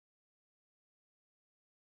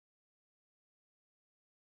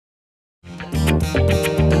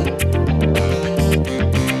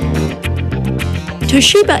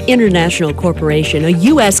Toshiba International Corporation, a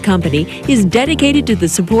U.S. company, is dedicated to the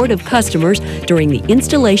support of customers during the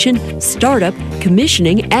installation, startup,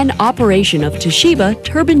 commissioning, and operation of Toshiba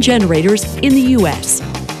turbine generators in the U.S.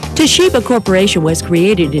 Toshiba Corporation was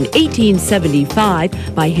created in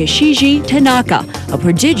 1875 by Hishiji Tanaka, a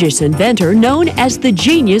prodigious inventor known as the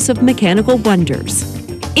genius of mechanical wonders.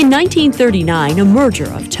 In 1939, a merger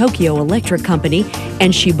of Tokyo Electric Company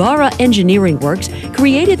and Shibara Engineering Works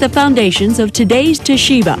created the foundations of today's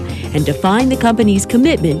Toshiba and defined the company's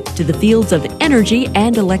commitment to the fields of energy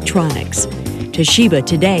and electronics. Toshiba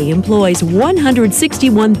today employs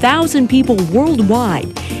 161,000 people worldwide,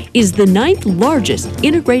 is the 9th largest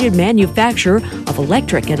integrated manufacturer of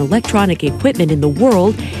electric and electronic equipment in the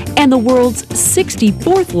world, and the world's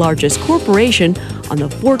 64th largest corporation on the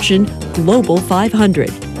Fortune Global 500,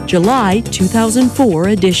 July 2004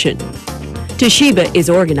 edition. Toshiba is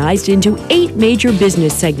organized into 8 major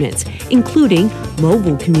business segments, including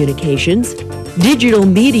mobile communications, digital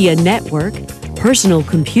media network, personal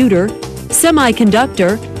computer,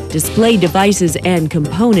 semiconductor, display devices and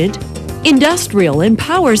component, industrial and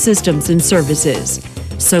power systems and services,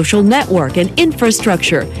 social network and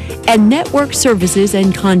infrastructure, and network services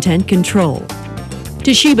and content control.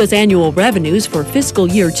 Toshiba's annual revenues for fiscal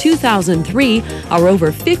year 2003 are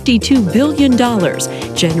over $52 billion,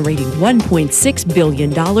 generating $1.6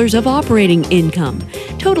 billion of operating income.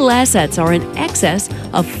 Total assets are in excess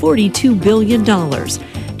of $42 billion.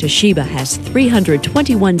 Toshiba has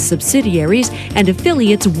 321 subsidiaries and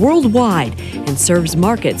affiliates worldwide and serves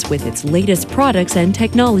markets with its latest products and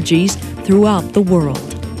technologies throughout the world.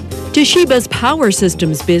 Toshiba's Power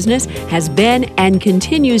Systems business has been and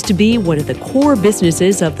continues to be one of the core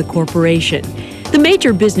businesses of the corporation. The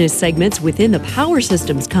major business segments within the Power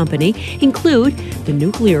Systems company include the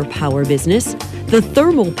nuclear power business, the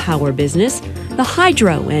thermal power business, the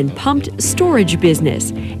hydro and pumped storage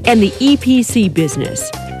business, and the EPC business.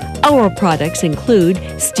 Our products include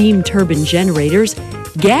steam turbine generators,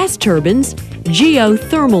 gas turbines,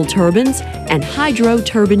 geothermal turbines, and hydro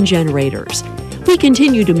turbine generators. We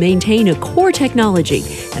continue to maintain a core technology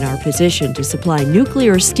and are positioned to supply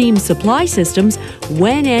nuclear steam supply systems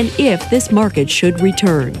when and if this market should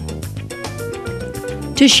return.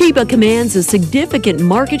 Toshiba commands a significant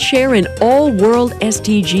market share in all world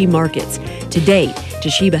STG markets. To date,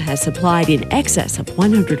 Toshiba has supplied in excess of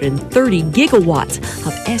 130 gigawatts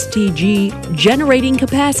of STG generating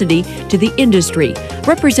capacity to the industry,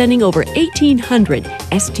 representing over 1,800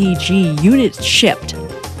 STG units shipped.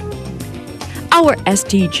 Our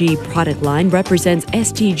STG product line represents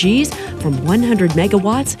STGs from 100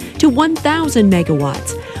 megawatts to 1,000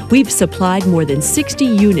 megawatts. We've supplied more than 60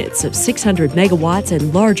 units of 600 megawatts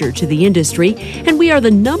and larger to the industry, and we are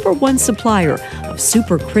the #1 supplier of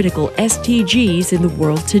supercritical STGs in the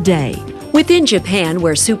world today. Within Japan,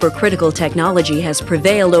 where supercritical technology has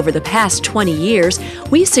prevailed over the past 20 years,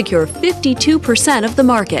 we secure 52% of the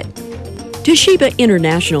market. Toshiba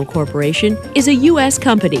International Corporation is a U.S.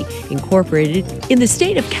 company incorporated in the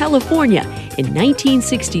state of California in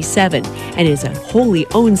 1967 and is a wholly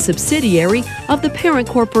owned subsidiary of the parent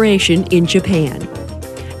corporation in Japan.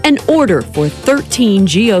 An order for 13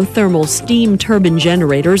 geothermal steam turbine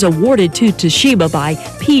generators awarded to Toshiba by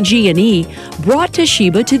PG&E brought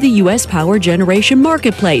Toshiba to the U.S. power generation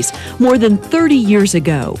marketplace more than 30 years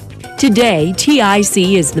ago. Today,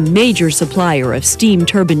 TIC is the major supplier of steam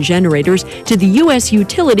turbine generators to the U.S.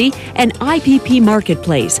 utility and IPP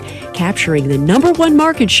marketplace, capturing the #1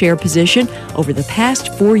 market share position over the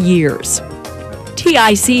past 4 years.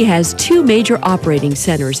 TIC has 2 major operating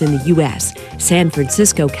centers in the U.S., San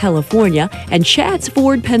Francisco, California, and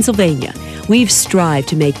Chatsford, Pennsylvania. We've strived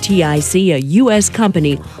to make TIC a U.S.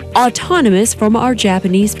 company autonomous from our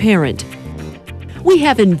Japanese parent. We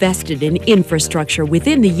have invested in infrastructure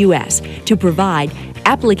within the U.S. to provide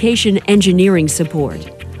application engineering support,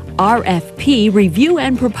 RFP review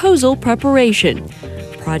and proposal preparation,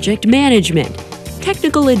 project management,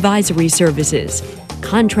 technical advisory services,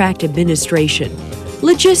 contract administration,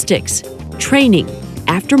 logistics, training,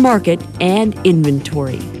 aftermarket, and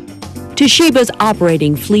inventory. Toshiba's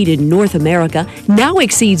operating fleet in North America now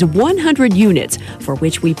exceeds 100 units, for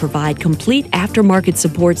which we provide complete aftermarket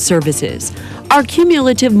support services. Our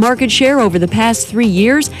cumulative market share over the past 3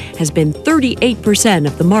 years has been 38%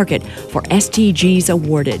 of the market for STGs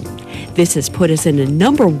awarded. This has put us in a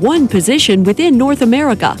 #1 position within North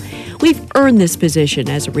America. We've earned this position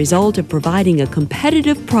as a result of providing a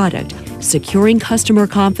competitive product, securing customer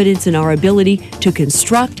confidence in our ability to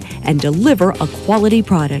construct and deliver a quality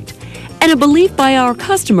product, and a belief by our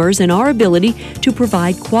customers in our ability to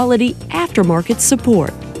provide quality aftermarket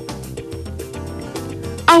support.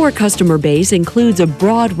 Our customer base includes a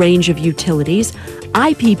broad range of utilities,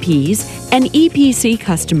 IPPs, and EPC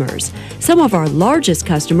customers. Some of our largest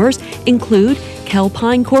customers include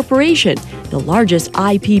Calpine Corporation, the largest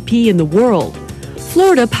IPP in the world,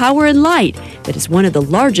 Florida Power and Light, that is one of the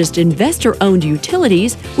largest investor-owned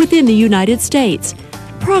utilities within the United States,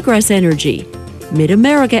 Progress Energy,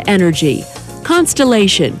 Mid-America Energy,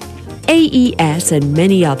 Constellation, AES, and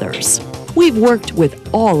many others. We've worked with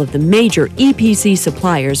all of the major EPC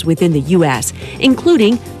suppliers within the U.S.,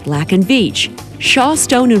 including Black & Veatch, Shaw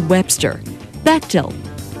Stone & Webster, Bechtel,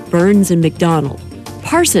 Burns & McDonnell,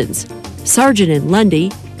 Parsons, Sargent &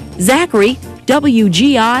 Lundy, Zachary,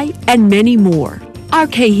 WGI, and many more. Our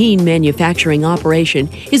Keihine manufacturing operation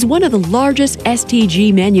is one of the largest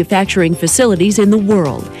STG manufacturing facilities in the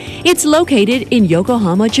world. It's located in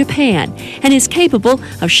Yokohama, Japan, and is capable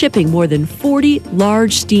of shipping more than 40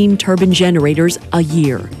 large steam turbine generators a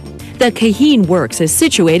year. The Keihine Works is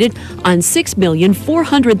situated on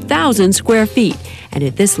 6,400,000 square feet, and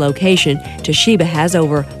at this location, Toshiba has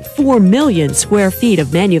over 4 million square feet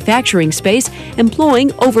of manufacturing space,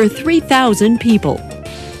 employing over 3,000 people.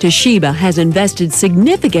 Toshiba has invested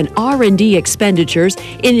significant R&D expenditures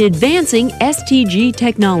in advancing STG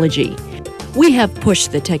technology. We have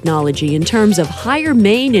pushed the technology in terms of higher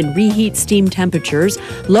main and reheat steam temperatures,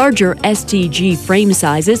 larger STG frame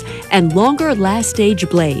sizes, and longer last-stage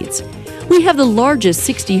blades. We have the largest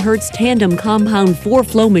 60 Hz tandem compound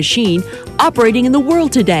 4-flow machine operating in the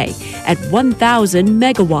world today at 1,000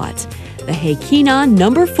 megawatts, the Heikinan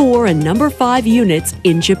No. 4 and No. 5 units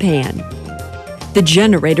in Japan. The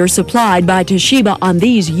generators supplied by Toshiba on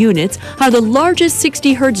these units are the largest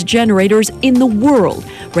 60 Hz generators in the world,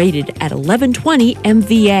 rated at 1120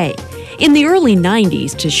 MVA. In the early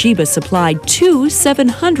 90s, Toshiba supplied two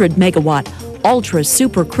 700 megawatt ultra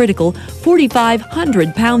supercritical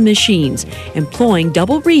 4,500-pound machines, employing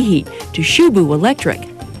double reheat to Shubu Electric,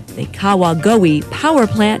 the Kawagoe Power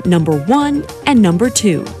Plant No. 1 and No.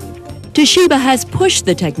 2. Toshiba has pushed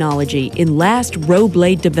the technology in last row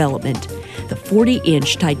blade development. The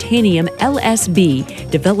 40-inch titanium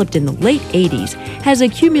LSB, developed in the late 80s, has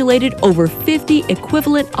accumulated over 50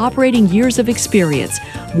 equivalent operating years of experience,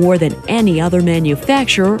 more than any other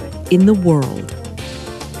manufacturer in the world.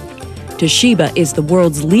 Toshiba is the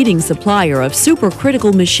world's leading supplier of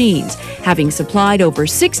supercritical machines, having supplied over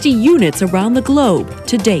 60 units around the globe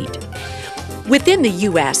to date. Within the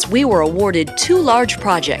U.S., we were awarded two large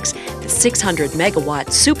projects, the 600-megawatt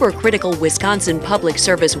supercritical Wisconsin Public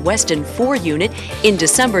Service Weston 4 unit in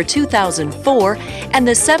December 2004 and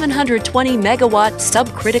the 720-megawatt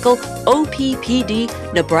subcritical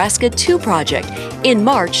OPPD Nebraska 2 project in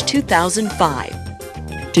March 2005.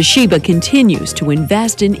 Toshiba continues to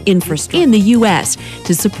invest in infrastructure in the U.S.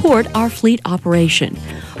 to support our fleet operation.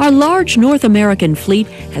 Our large North American fleet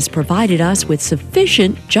has provided us with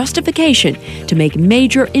sufficient justification to make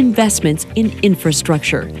major investments in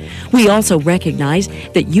infrastructure. We also recognize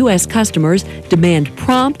that U.S. customers demand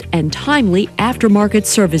prompt and timely aftermarket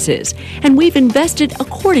services, and we've invested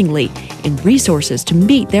accordingly in resources to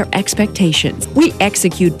meet their expectations. We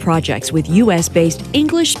execute projects with U.S.-based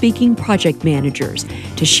English-speaking project managers.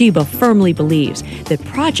 Toshiba firmly believes that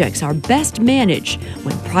projects are best managed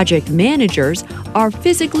when project managers are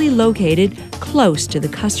physically located close to the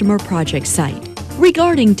customer project site.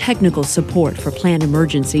 Regarding technical support for plant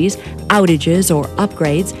emergencies, outages, or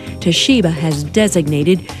upgrades, Toshiba has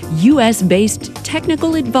designated U.S.-based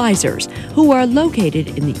technical advisors who are located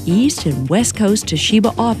in the East and West Coast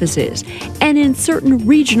Toshiba offices and in certain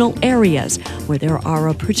regional areas where there are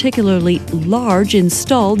a particularly large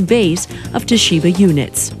installed base of Toshiba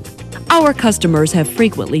units. Our customers have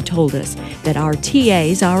frequently told us that our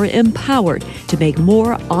TAs are empowered to make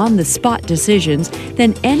more on-the-spot decisions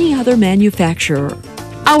than any other manufacturer.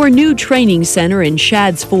 Our new training center in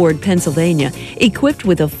Shads Ford, Pennsylvania, equipped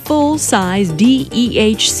with a full-size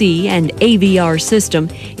DEHC and AVR system,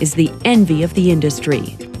 is the envy of the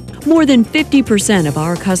industry. More than 50% of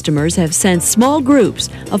our customers have sent small groups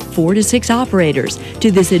of 4 to 6 operators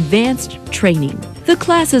to this advanced training. The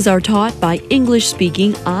classes are taught by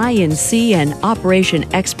English-speaking I&C and operation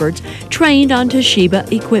experts trained on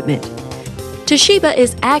Toshiba equipment. Toshiba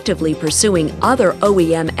is actively pursuing other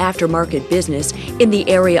OEM aftermarket business in the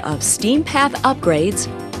area of steam path upgrades,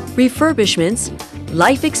 refurbishments,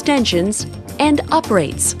 life extensions, and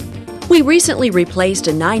uprates. We recently replaced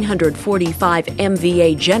a 945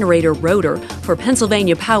 MVA generator rotor for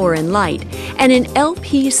Pennsylvania Power and Light and an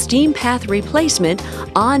LP steam path replacement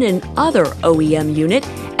on an other OEM unit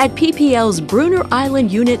at PPL's Bruner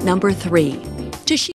Island Unit Number 3.